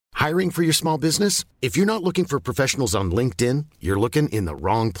Hiring for your small business? If you're not looking for professionals on LinkedIn, you're looking in the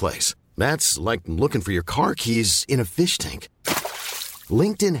wrong place. That's like looking for your car keys in a fish tank.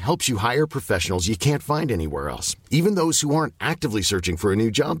 LinkedIn helps you hire professionals you can't find anywhere else, even those who aren't actively searching for a new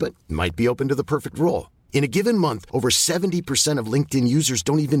job but might be open to the perfect role. In a given month, over 70% of LinkedIn users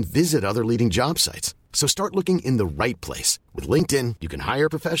don't even visit other leading job sites. So start looking in the right place. With LinkedIn, you can hire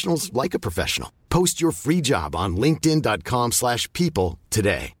professionals like a professional. Post your free job on linkedin.com/people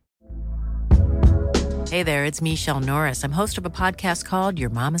today. Hey there, it's Michelle Norris. I'm host of a podcast called Your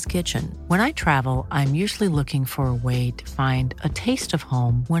Mama's Kitchen. When I travel, I'm usually looking for a way to find a taste of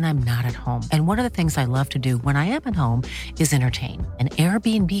home when I'm not at home. And one of the things I love to do when I am at home is entertain. And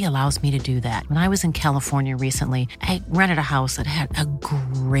Airbnb allows me to do that. When I was in California recently, I rented a house that had a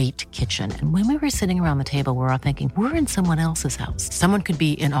great kitchen. And when we were sitting around the table, we're all thinking, we're in someone else's house. Someone could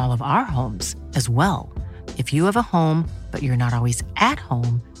be in all of our homes as well. If you have a home, but you're not always at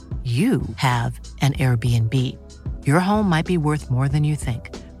home, you have an Airbnb. Your home might be worth more than you think.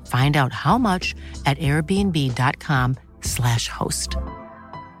 Find out how much at airbnb.com/host.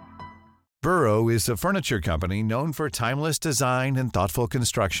 Burrow is a furniture company known for timeless design and thoughtful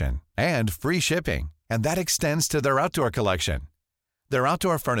construction and free shipping, and that extends to their outdoor collection. Their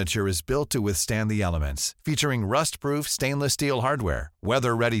outdoor furniture is built to withstand the elements, featuring rust-proof stainless steel hardware,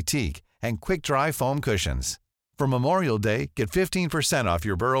 weather-ready teak, and quick-dry foam cushions. For Memorial Day, get 15% off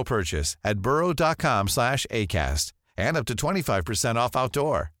your Burrow purchase at burrow.com/ACAST and up to 25% off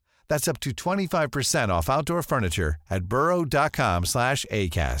outdoor. That's up to 25% off outdoor furniture at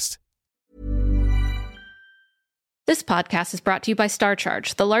burrow.com/ACAST. This podcast is brought to you by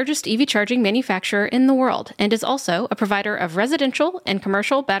StarCharge, the largest EV charging manufacturer in the world, and is also a provider of residential and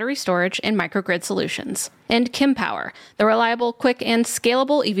commercial battery storage and microgrid solutions. And Kim Power, the reliable, quick, and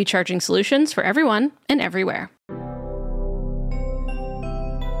scalable EV charging solutions for everyone and everywhere.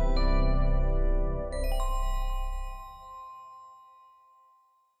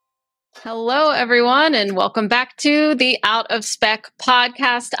 Hello, everyone, and welcome back to the Out of Spec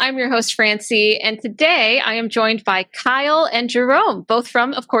podcast. I'm your host, Francie, and today I am joined by Kyle and Jerome, both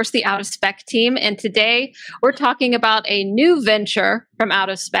from, of course, the Out of Spec team. And today we're talking about a new venture from Out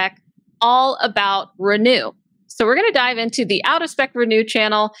of Spec, all about Renew. So we're going to dive into the Out of Spec Renew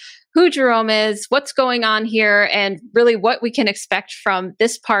channel, who Jerome is, what's going on here, and really what we can expect from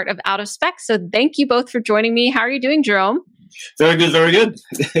this part of Out of Spec. So thank you both for joining me. How are you doing, Jerome? Very good, very good.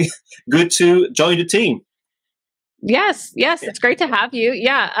 Good to join the team. Yes, it's great to have you.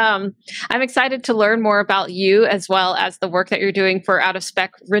 Yeah, I'm excited to learn more about you as well as the work that you're doing for Out of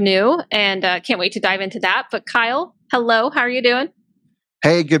Spec Renew, and can't wait to dive into that. But Kyle, hello, how are you doing?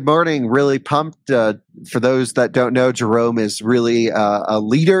 Hey, good morning. Really pumped. For those that don't know, Jerome is really a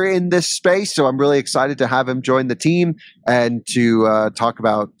leader in this space, so I'm really excited to have him join the team and to talk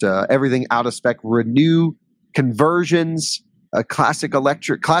about everything Out of Spec Renew, conversions, classic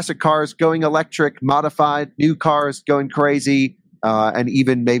cars going electric, modified, new cars going crazy, and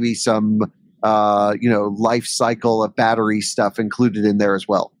even maybe some life cycle of battery stuff included in there as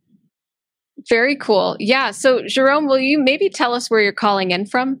well. Very cool. Yeah. So Jerome, will you maybe tell us where you're calling in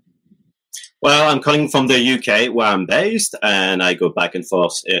from? Well, I'm calling from the UK where I'm based, and I go back and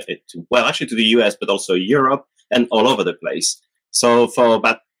forth to the US, but also Europe and all over the place. So for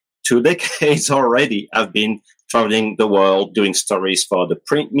about 2 decades already, I've been traveling the world doing stories for the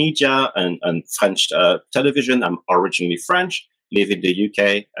print media and French television. I'm originally French, live in the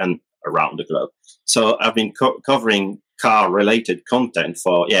UK and around the globe. So I've been covering car-related content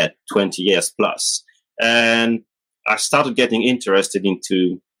for 20 years plus. And I started getting interested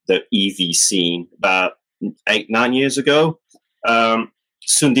into the EV scene about 8-9 years ago.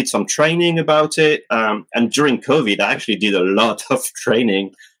 Soon did some training about it. And during COVID, I actually did a lot of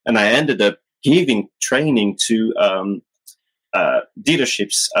training, and I ended up giving training to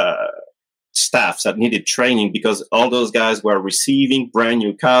dealerships, staffs that needed training because all those guys were receiving brand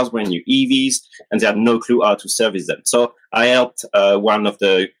new cars, brand new EVs, and they had no clue how to service them. So I helped one of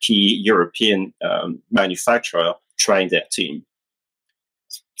the key European manufacturer train their team.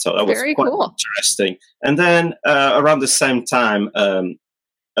 So that was very quite cool. Interesting. And then around the same time,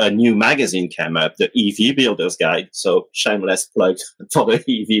 a new magazine came up, the EV Builders Guide. So shameless plug for the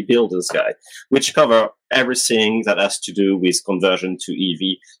EV Builders Guide, which cover everything that has to do with conversion to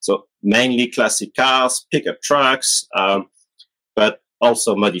EV. So mainly classic cars, pickup trucks, but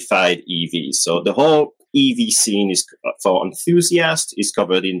also modified EVs. So the whole EV scene is for enthusiasts is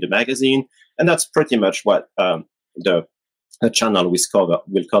covered in the magazine, and that's pretty much what the channel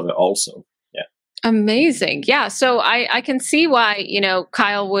will cover also. Amazing. Yeah. So I can see why,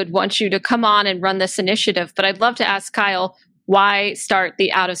 Kyle would want you to come on and run this initiative, but I'd love to ask Kyle, why start the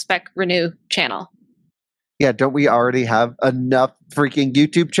Out of Spec Renew channel? Yeah, don't we already have enough freaking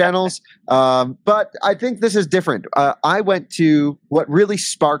YouTube channels? But I think this is different. I went to what really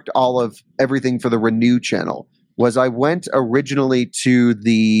sparked all of everything for the Renew channel was I went originally to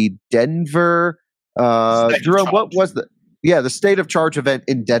the Denver, Jerome, what was the State of Charge event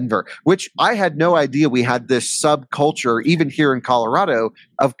in Denver, which I had no idea we had this subculture, even here in Colorado,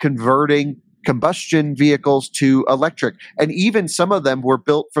 of converting combustion vehicles to electric. And even some of them were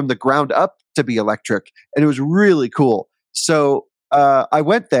built from the ground up to be electric. And it was really cool. So I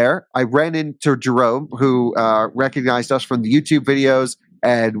went there. I ran into Jerome, who recognized us from the YouTube videos,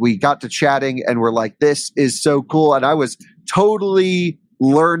 and we got to chatting and we're like, this is so cool. And I was totally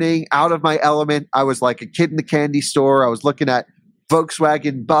learning out of my element. I was like a kid in the candy store. I was looking at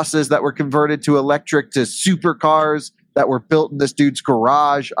Volkswagen buses that were converted to electric, to supercars that were built in this dude's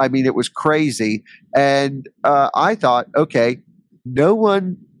garage. I mean, it was crazy. And I thought, okay, no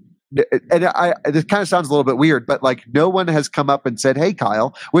one, and this kind of sounds a little bit weird, but like no one has come up and said, hey,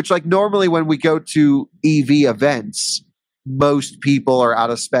 Kyle, which like normally when we go to EV events, most people are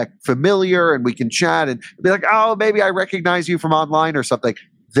Out of Spec familiar and we can chat and be like, oh, maybe I recognize you from online or something.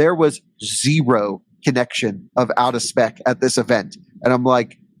 There was zero connection of Out of Spec at this event. And I'm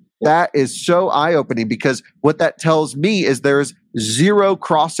like, that is so eye-opening, because what that tells me is there's zero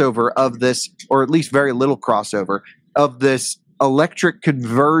crossover of this, or at least very little crossover of this electric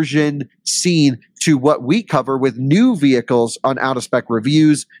conversion scene to what we cover with new vehicles on Out of Spec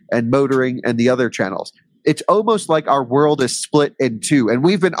Reviews and Motoring and the other channels. It's almost like our world is split in two, and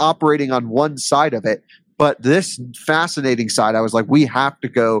we've been operating on one side of it. But this fascinating side, I was like, we have to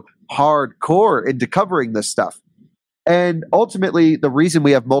go hardcore into covering this stuff. And ultimately, the reason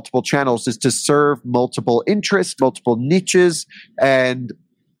we have multiple channels is to serve multiple interests, multiple niches. And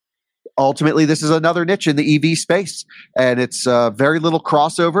ultimately, this is another niche in the EV space. And it's very little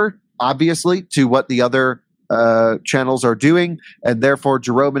crossover, obviously, to what the other channels are doing. And therefore,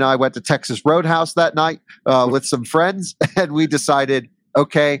 Jerome and I went to Texas Roadhouse that night with some friends. And we decided,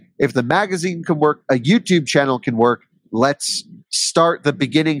 okay, if the magazine can work, a YouTube channel can work. Let's start the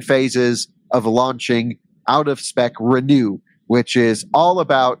beginning phases of launching Out of Spec Renew, which is all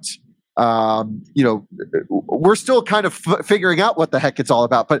about, we're still kind of figuring out what the heck it's all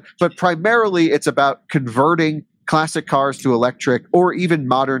about, but primarily it's about converting classic cars to electric, or even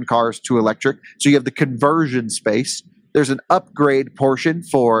modern cars to electric. So you have the conversion space. There's an upgrade portion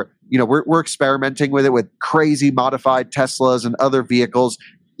for, we're experimenting with it with crazy modified Teslas and other vehicles,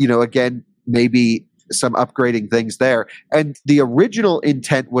 again, maybe some upgrading things there. And the original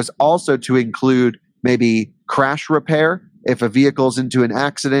intent was also to include maybe crash repair. If a vehicle's into an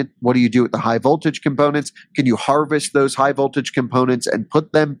accident, what do you do with the high voltage components? Can you harvest those high voltage components and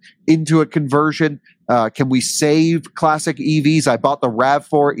put them into a conversion? Can we save classic EVs? I bought the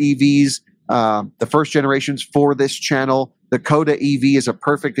RAV4 EVs, the first generations for this channel. The Coda EV is a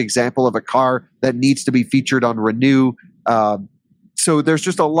perfect example of a car that needs to be featured on Renew. So there's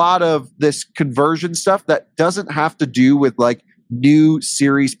just a lot of this conversion stuff that doesn't have to do with like new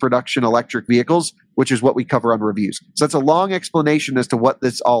series production electric vehicles, which is what we cover on reviews. So that's a long explanation as to what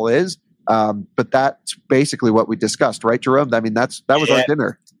this all is. But that's basically what we discussed, right, Jerome? I mean, that was our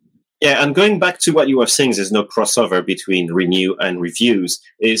dinner. Yeah, and going back to what you were saying, there's no crossover between Renew and Reviews,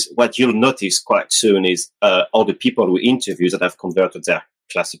 is what you'll notice quite soon is all the people we interview that have converted their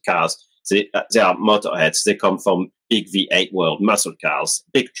classic cars. They are motorheads. They come from big V8 world, muscle cars,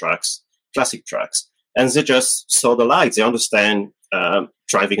 big trucks, classic trucks. And they just saw the light. They understand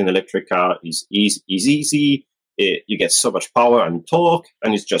driving an electric car is easy. You get so much power and torque,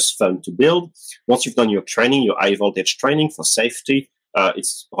 and it's just fun to build. Once you've done your training, your high voltage training for safety,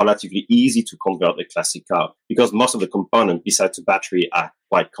 it's relatively easy to convert a classic car because most of the components besides the battery are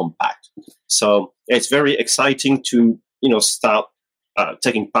quite compact. So it's very exciting to start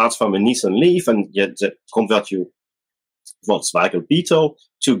taking parts from a Nissan Leaf and yet convert your Volkswagen Beetle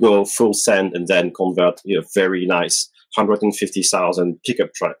to go full send and then convert very nice 150,000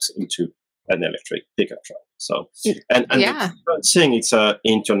 pickup trucks into an electric pickup truck. So and yeah. The thing, it's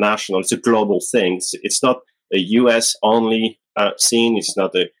international, it's a global thing. It's not a US only scene. It's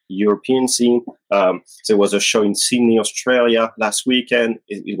not a European scene. There was a show in Sydney, Australia last weekend.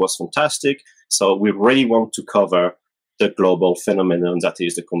 It was fantastic. So we really want to cover the global phenomenon that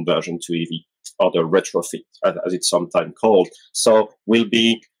is the conversion to EV, or the retrofit, as it's sometimes called. So we'll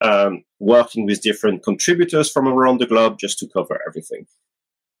be working with different contributors from around the globe just to cover everything.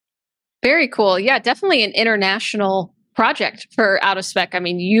 Very cool. Yeah, definitely an international project for Out of Spec. I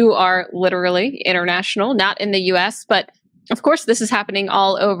mean, you are literally international, not in the US, but Of course, this is happening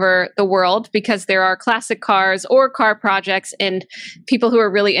all over the world because there are classic cars or car projects and people who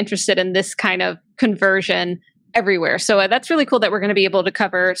are really interested in this kind of conversion everywhere. So that's really cool that we're going to be able to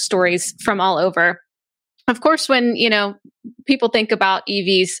cover stories from all over. Of course, when, people think about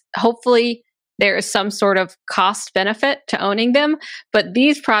EVs, hopefully there is some sort of cost benefit to owning them, but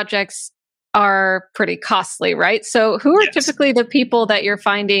these projects are pretty costly, right? So who are typically the people that you're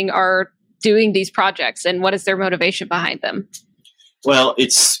finding are doing these projects, and what is their motivation behind them? Well,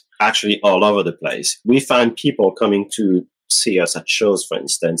 it's actually all over the place. We find people coming to see us at shows, for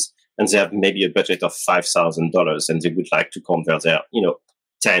instance, and they have maybe a budget of $5,000 and they would like to convert their,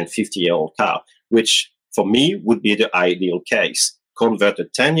 10, 50-year-old car, which for me would be the ideal case. Convert a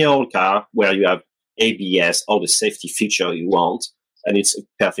 10-year-old car where you have ABS, all the safety feature you want, and it's a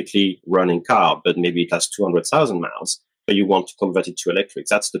perfectly running car, but maybe it has 200,000 miles. But you want to convert it to electric.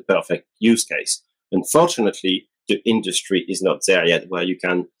 That's the perfect use case. Unfortunately, the industry is not there yet where you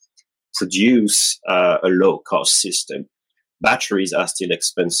can produce a low-cost system. Batteries are still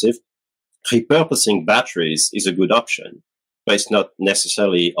expensive. Repurposing batteries is a good option, but it's not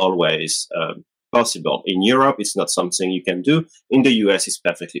necessarily always possible. In Europe, it's not something you can do. In the US, it's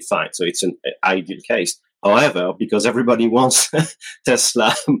perfectly fine. So it's an ideal case. However, because everybody wants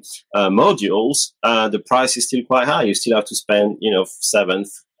Tesla modules, the price is still quite high. You still have to spend,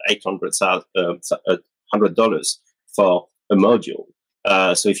 $700-$800 for a module.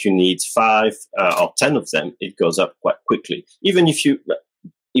 So if you need 5 or 10 of them, it goes up quite quickly. Even if you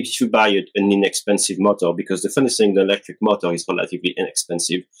buy an inexpensive motor, because the funny thing, the electric motor is relatively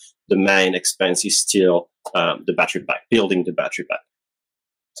inexpensive. The main expense is still the battery pack, building the battery pack.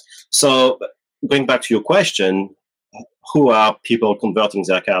 So going back to your question, who are people converting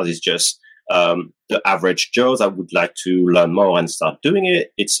their cars is just the average Joe that would like to learn more and start doing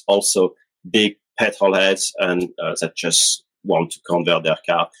it. It's also big petrol heads and that just want to convert their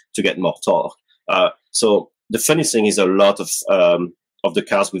car to get more torque. So the funny thing is a lot of the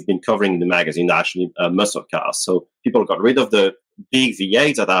cars we've been covering in the magazine are actually muscle cars. So people got rid of the big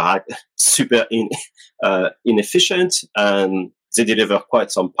V8s that are super inefficient, and they deliver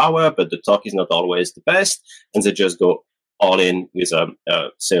quite some power, but the torque is not always the best, and they just go all in with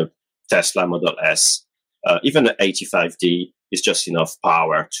say a Tesla Model S. Even the 85D is just enough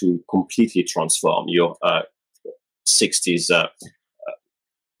power to completely transform your 60s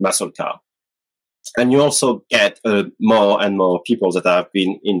muscle car. And you also get more and more people that have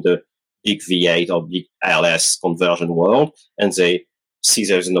been in the big V8 or big LS conversion world, and they see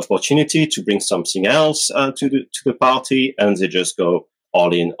there's an opportunity to bring something else to the party, and they just go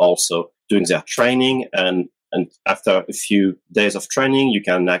all in also doing their training. And after a few days of training, you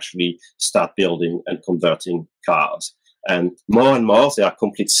can actually start building and converting cars. And more, there are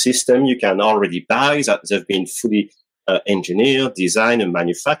complete systems you can already buy that they've been fully engineered, designed, and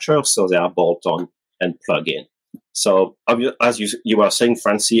manufactured, so they are bolt-on and plug-in. So as you were saying,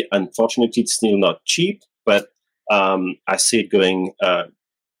 Francie, unfortunately, it's still not cheap, but I see it going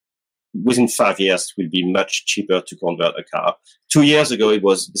within 5 years, it will be much cheaper to convert a car. 2 years ago,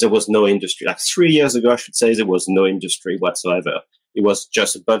 there was no industry. Like 3 years ago, I should say, there was no industry whatsoever. It was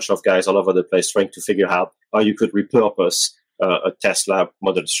just a bunch of guys all over the place trying to figure out how you could repurpose a Tesla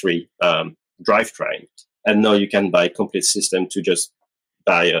Model 3 drivetrain. And now you can buy a complete system to just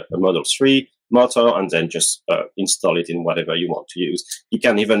buy a Model 3 motor and then just install it in whatever you want to use. You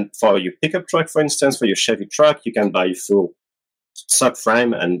can even, for your pickup truck, for instance, for your Chevy truck, you can buy a full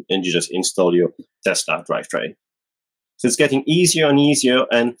subframe and you just install your Tesla drivetrain. So it's getting easier and easier.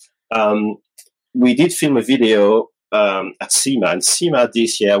 And we did film a video at SEMA, and SEMA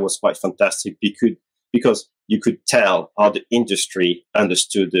this year was quite fantastic because you could tell how the industry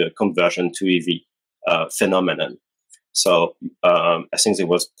understood the conversion to EV phenomenon. So I think there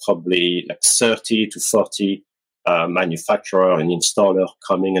was probably like 30 to 40 manufacturer and installer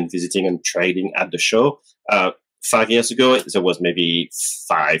coming and visiting and trading at the show. 5 years ago, there was maybe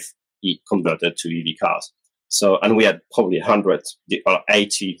 5 converted to EV cars. So, and we had probably 100 or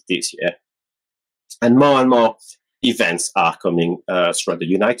 80 this year. And more events are coming throughout the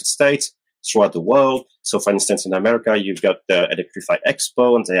United States, throughout the world. So, for instance, in America, you've got the Electrify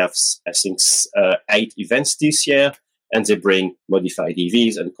Expo, and they have, I think, 8 events this year, and they bring modified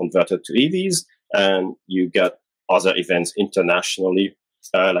EVs and converted to EVs. And you got other events internationally,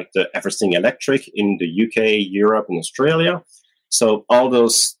 like the Everything Electric in the UK, Europe, and Australia. So all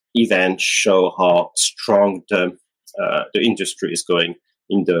those events show how strong the industry is going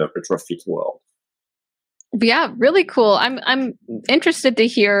in the retrofit world. Yeah, really cool. I'm interested to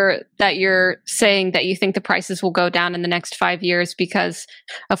hear that you're saying that you think the prices will go down in the next 5 years because,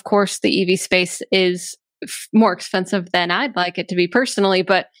 of course, the EV space is more expensive than I'd like it to be personally,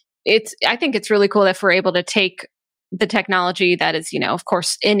 but I think it's really cool if we're able to take the technology that is, of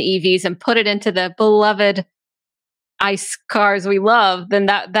course, in EVs and put it into the beloved ICE cars we love, then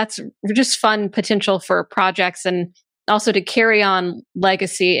that's just fun potential for projects and also to carry on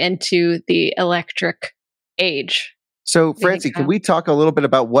legacy into the electric age. So, Francie, can we talk a little bit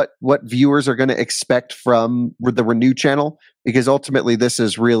about what viewers are going to expect from the Renew channel? Because ultimately, this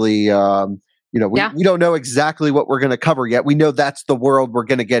is really, we don't know exactly what we're going to cover yet. We know that's the world we're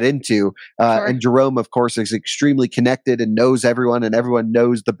going to get into. Sure. And Jerome, of course, is extremely connected and knows everyone, and everyone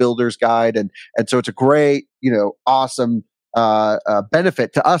knows the Builder's Guide. And so it's a great, awesome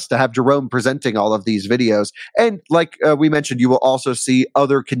benefit to us to have Jerome presenting all of these videos. And like we mentioned, you will also see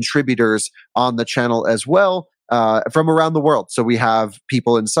other contributors on the channel as well. From around the world. So we have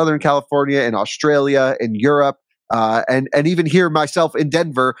people in Southern California, in Australia, in Europe, and even here myself in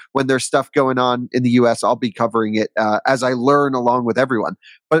Denver, when there's stuff going on in the US, I'll be covering it as I learn along with everyone.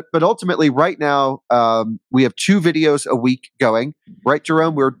 But ultimately, right now, we have 2 videos a week going. Right,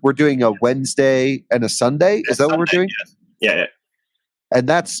 Jerome? We're doing a Wednesday and a Sunday. Is that what we're doing? Yes. Yeah. And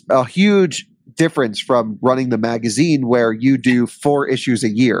that's a huge difference from running the magazine where you do 4 issues a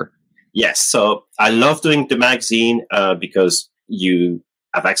year. Yes, so I love doing the magazine because you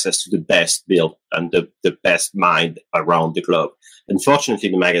have access to the best build and the best mind around the globe. Unfortunately,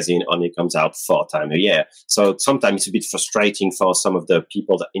 the magazine only comes out 4 times a year. So sometimes it's a bit frustrating for some of the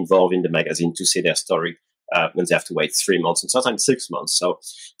people that involved in the magazine to see their story when they have to wait 3 months and sometimes 6 months. So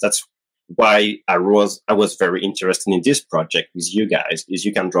that's why I was very interested in this project with you guys, is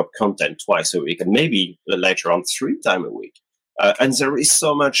you can drop content twice a week and maybe later on 3 times a week. And there is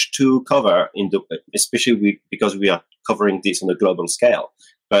so much to cover especially because we are covering this on a global scale.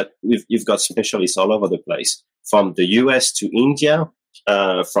 But you've got specialists all over the place, from the US to India,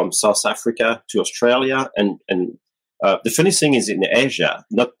 from South Africa to Australia, and the funny thing is in Asia,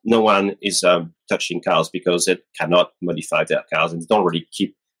 no one is touching cars because they cannot modify their cars and they don't really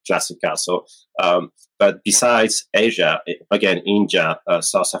keep classic cars. So, but besides Asia, again, India,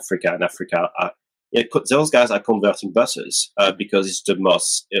 South Africa, and Africa those guys are converting buses because it's the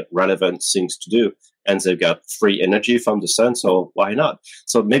most relevant things to do. And they've got free energy from the sun, so why not?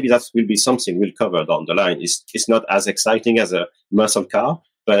 So maybe that will be something we'll cover down the line. It's not as exciting as a muscle car,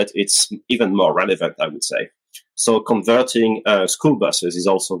 but it's even more relevant, I would say. So converting school buses is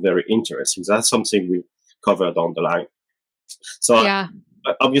also very interesting. That's something we'll cover down the line. So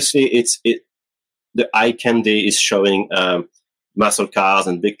obviously the eye candy is showing muscle cars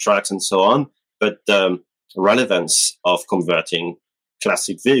and big trucks and so on. But the relevance of converting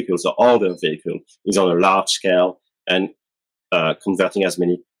classic vehicles or older vehicles is on a large scale, and converting as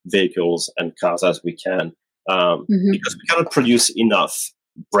many vehicles and cars as we can, because we cannot produce enough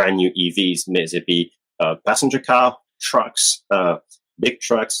brand new EVs, may they be passenger car, trucks, big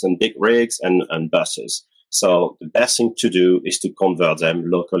trucks and big rigs and buses. So the best thing to do is to convert them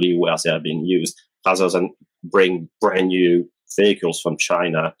locally where they are being used, rather than bring brand new vehicles from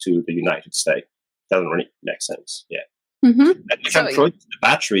China to the United States. Doesn't really make sense. Yeah. And we can produce the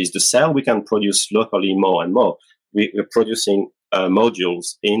batteries, the cell we can produce locally more and more. We're producing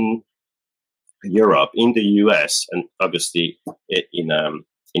modules in Europe, in the US, and obviously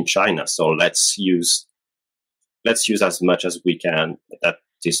in China. So let's use as much as we can that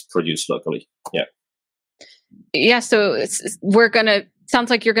is produced locally. Yeah. Yeah. So sounds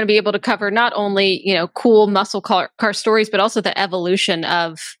like you're going to be able to cover not only, cool muscle car stories, but also the evolution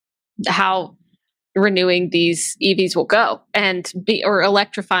of how renewing these EVs will go, and or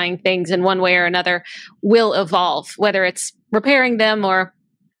electrifying things in one way or another will evolve, whether it's repairing them or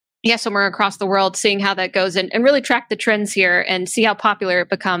somewhere across the world, seeing how that goes and really track the trends here and see how popular it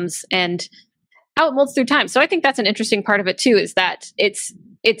becomes and how it molds through time. So I think that's an interesting part of it too, is that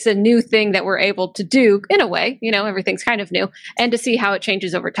it's a new thing that we're able to do in a way, everything's kind of new, and to see how it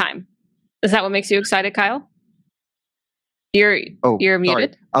changes over time. Is that what makes you excited, Kyle? You're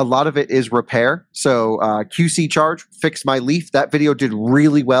muted. A lot of it is repair. So QC Charge, Fix My Leaf. That video did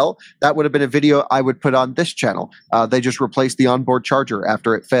really well. That would have been a video I would put on this channel. They just replaced the onboard charger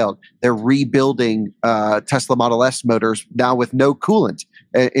after it failed. They're rebuilding Tesla Model S motors now with no coolant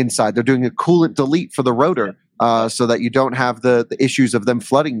inside. They're doing a coolant delete for the rotor. So that you don't have the issues of them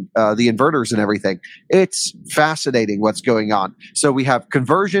flooding the inverters and everything. It's fascinating what's going on. So we have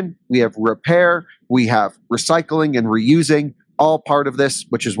conversion, we have repair, we have recycling and reusing, all part of this,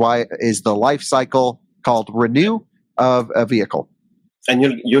 which is why is the life cycle called Renew of a vehicle.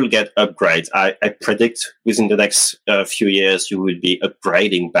 and you'll get upgrades. I predict within the next few years you will be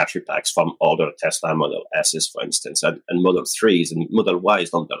upgrading battery packs from older Tesla Model S's, for instance, and Model 3s and Model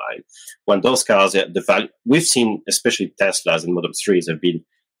Ys down the line. When those cars, the value we've seen, especially Teslas and Model 3s, have been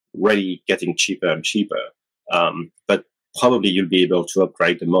really getting cheaper and cheaper. But probably you'll be able to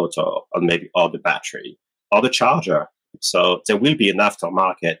upgrade the motor or the battery or the charger. So there will be an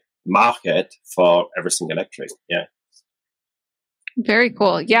aftermarket market for everything electric. Yeah. Very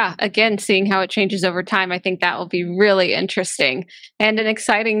cool. Yeah. Again, seeing how it changes over time, I think that will be really interesting and an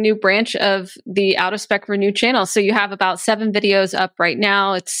exciting new branch of the Out of Spec Renew channel. So you have about 7 videos up right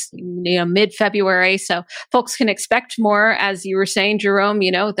now. It's mid-February, so folks can expect more. As you were saying, Jerome,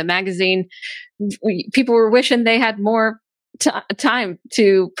 the magazine, people were wishing they had more time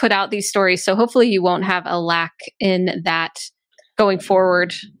to put out these stories. So hopefully you won't have a lack in that going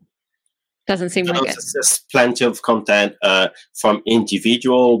forward. Doesn't seem like it. There's plenty of content from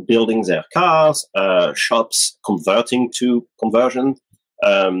individual building their cars, shops converting to conversion,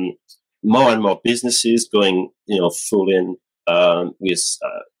 more and more businesses going, full in with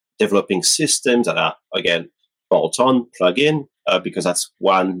developing systems that are, again, bolt-on, plug-in, because that's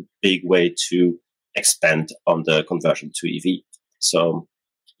one big way to expand on the conversion to EV. So,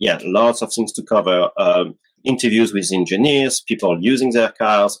 yeah, lots of things to cover. Interviews with engineers, people using their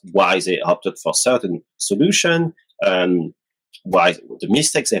cars, why they opted for certain solution, why the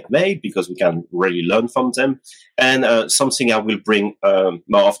mistakes they've made, because we can really learn from them. And something I will bring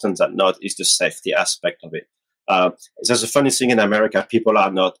more often than not is the safety aspect of it. There's a funny thing in America, people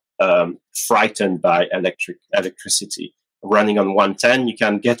are not frightened by electricity. Running on 110, you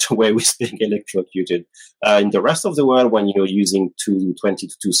can get away with being electrocuted. In the rest of the world, when you're using 220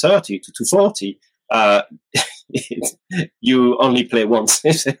 to 230 to 240, you only play once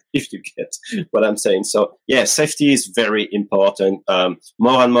if you get what I'm saying. So yeah, safety is very important.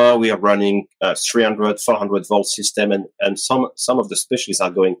 More and more we are running 300, 400 volt system, and some of the specialists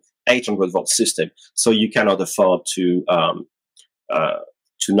are going 800 volt system. So you cannot afford to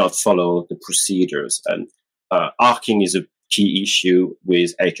not follow the procedures. And arcing is a key issue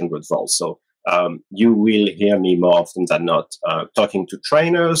with 800 volts. So you will hear me more often than not talking to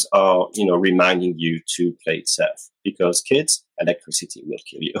trainers or reminding you to play it safe, because kids, electricity will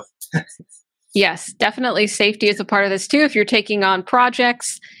kill you. Yes, definitely safety is a part of this too. If you're taking on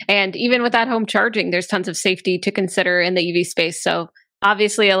projects, and even with at home charging, there's tons of safety to consider in the EV space. So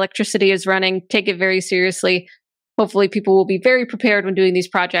obviously electricity is running, take it very seriously. Hopefully people will be very prepared when doing these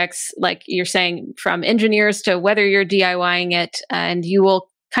projects, like you're saying, from engineers to whether you're DIYing it, and you will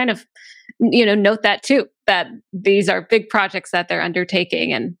kind of note that too, that these are big projects that they're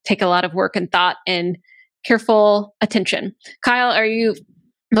undertaking and take a lot of work and thought and careful attention. Kyle, are you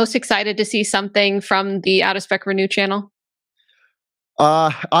most excited to see something from the Out of Spec Renew channel?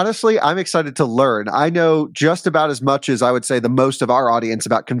 Honestly, I'm excited to learn. I know just about as much as I would say the most of our audience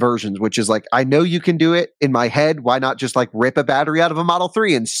about conversions, which is like, I know you can do it in my head. Why not just like rip a battery out of a Model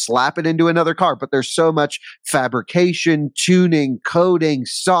 3 and slap it into another car? But there's so much fabrication, tuning, coding,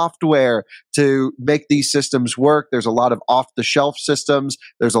 software to make these systems work. There's a lot of off-the-shelf systems.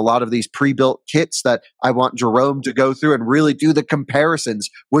 There's a lot of these pre-built kits that I want Jerome to go through and really do the comparisons.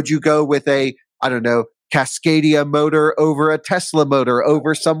 Would you go with a, Cascadia motor over a Tesla motor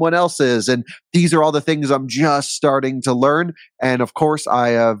over someone else's? And these are all the things I'm just starting to learn. And of course,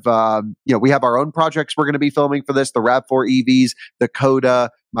 I have, we have our own projects we're going to be filming for this, the RAV4 EVs, the Coda,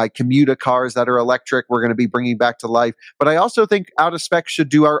 my Commuta cars that are electric, we're going to be bringing back to life. But I also think Out of Spec should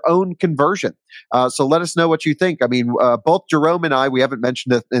do our own conversion. So let us know what you think. I mean, both Jerome and I, we haven't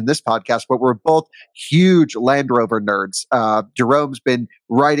mentioned it in this podcast, but we're both huge Land Rover nerds. Jerome's been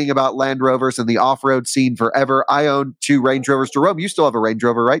writing about Land Rovers and the off-road scene forever. I own 2 Range Rovers. Jerome, you still have a Range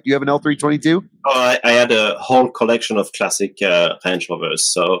Rover, right? Do you have an L322? Oh, I had a whole collection of classic Range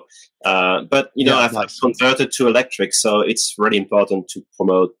Rovers. So, but I've converted to electric, so it's really important to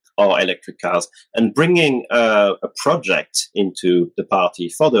promote our electric cars. And bringing a project into the party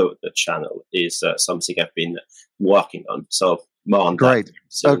for the channel is something I've been working on. So more on Great. that.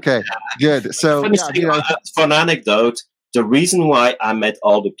 So, okay, good. So for an anecdote, the reason why I met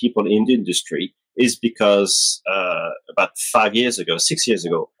all the people in the industry is because about 6 years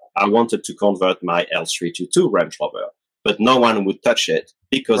ago, I wanted to convert my L322 Range Rover, but no one would touch it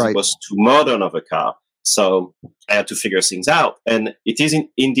because it was too modern of a car. So I had to figure things out. And it is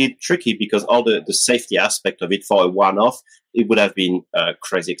indeed tricky because all the safety aspect of it for a one-off, it would have been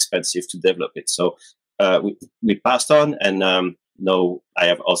crazy expensive to develop it. So we passed on, and now I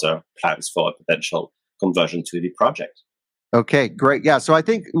have other plans for a potential conversion to the project. Okay, great. Yeah, so I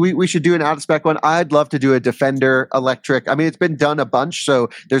think we should do an out of spec one. I'd love to do a Defender electric. I mean, it's been done a bunch, so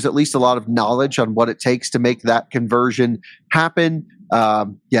there's at least a lot of knowledge on what it takes to make that conversion happen.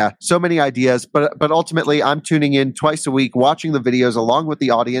 Yeah, so many ideas, but ultimately I'm tuning in twice a week, watching the videos along with the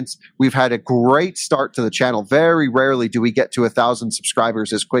audience. We've had a great start to the channel. Very rarely do we get to 1,000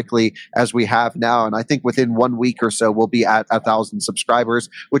 subscribers as quickly as we have now. And I think within 1 week or so, we'll be at 1,000 subscribers,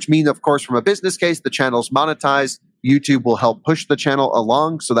 which means, of course, from a business case, the channel's monetized. YouTube will help push the channel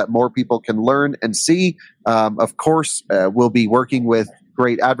along so that more people can learn and see. Of course, we'll be working with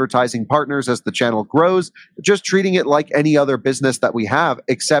great advertising partners as the channel grows, just treating it like any other business that we have,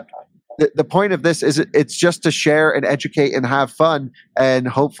 except the point of this is it's just to share and educate and have fun, and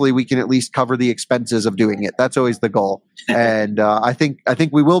hopefully we can at least cover the expenses of doing it. That's always the goal. And I think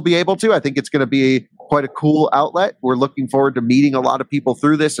we will be able to. I think it's going to be quite a cool outlet. We're looking forward to meeting a lot of people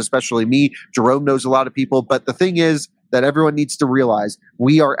through this, especially me. Jerome knows a lot of people, but the thing is that everyone needs to realize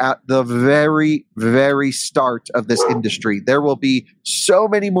we are at the very, very start of this industry. There will be so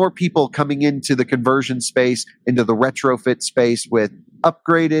many more people coming into the conversion space, into the retrofit space with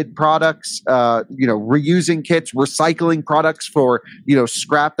upgraded products, reusing kits, recycling products for,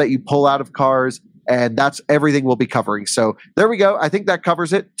 scrap that you pull out of cars. And that's everything we'll be covering. So there we go. I think that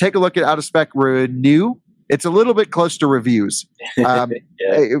covers it. Take a look at Out of Spec Renew. It's a little bit close to reviews. Yeah.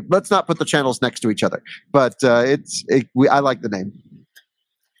 Let's not put the channels next to each other, but I like the name.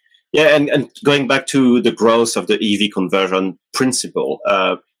 Yeah, and going back to the growth of the EV conversion principle,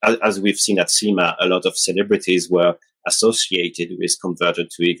 as we've seen at SEMA, a lot of celebrities were associated with converted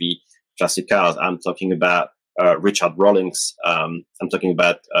to EV classic cars. I'm talking about Richard Rawlings. I'm talking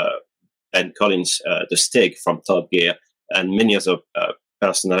about Ben Collins, the Stig from Top Gear, and many other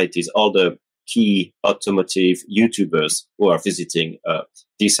personalities, all the key automotive YouTubers who are visiting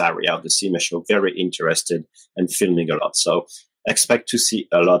this area of the SEMA show, very interested and filming a lot. So expect to see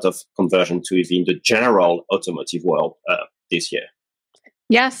a lot of conversion to EV in the general automotive world this year.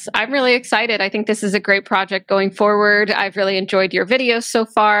 Yes, I'm really excited. I think this is a great project going forward. I've really enjoyed your videos so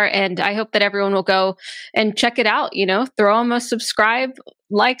far, and I hope that everyone will go and check it out. Throw them a subscribe,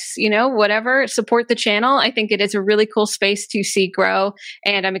 likes, whatever, support the channel. I think it is a really cool space to see grow,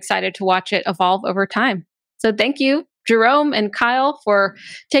 and I'm excited to watch it evolve over time. So thank you, Jerome and Kyle, for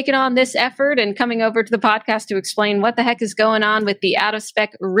taking on this effort and coming over to the podcast to explain what the heck is going on with the Out of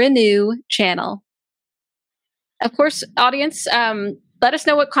Spec Renew channel. Of course, audience, let us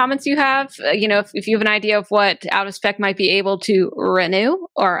know what comments you have. If you have an idea of what Out of Spec might be able to renew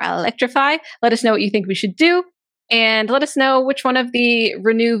or electrify, let us know what you think we should do. And let us know which one of the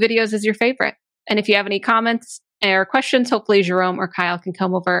renew videos is your favorite. And if you have any comments or questions, hopefully Jerome or Kyle can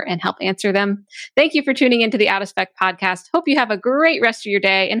come over and help answer them. Thank you for tuning into the Out of Spec podcast. Hope you have a great rest of your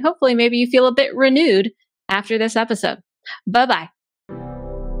day. And hopefully maybe you feel a bit renewed after this episode. Bye-bye.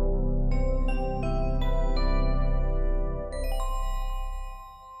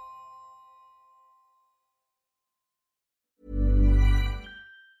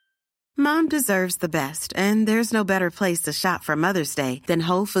 Mom deserves the best, and there's no better place to shop for Mother's Day than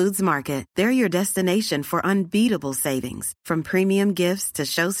Whole Foods Market. They're your destination for unbeatable savings, from premium gifts to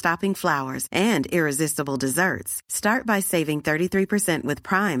show-stopping flowers and irresistible desserts. Start by saving 33% with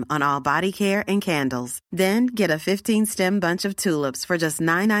Prime on all body care and candles. Then get a 15-stem bunch of tulips for just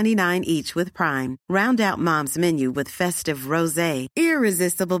 $9.99 each with Prime. Round out Mom's menu with festive rosé,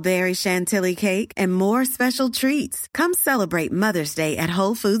 irresistible berry chantilly cake, and more special treats. Come celebrate Mother's Day at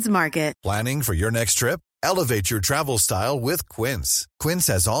Whole Foods Market. Planning for your next trip? Elevate your travel style with Quince. Quince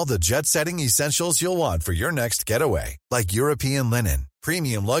has all the jet-setting essentials you'll want for your next getaway, like European linen,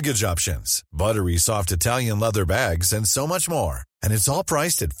 premium luggage options, buttery soft Italian leather bags, and so much more. And it's all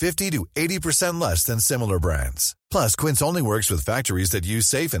priced at 50 to 80% less than similar brands. Plus, Quince only works with factories that use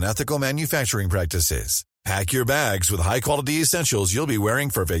safe and ethical manufacturing practices. Pack your bags with high-quality essentials you'll be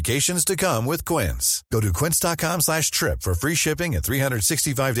wearing for vacations to come with Quince. Go to quince.com/trip for free shipping and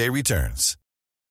 365-day returns.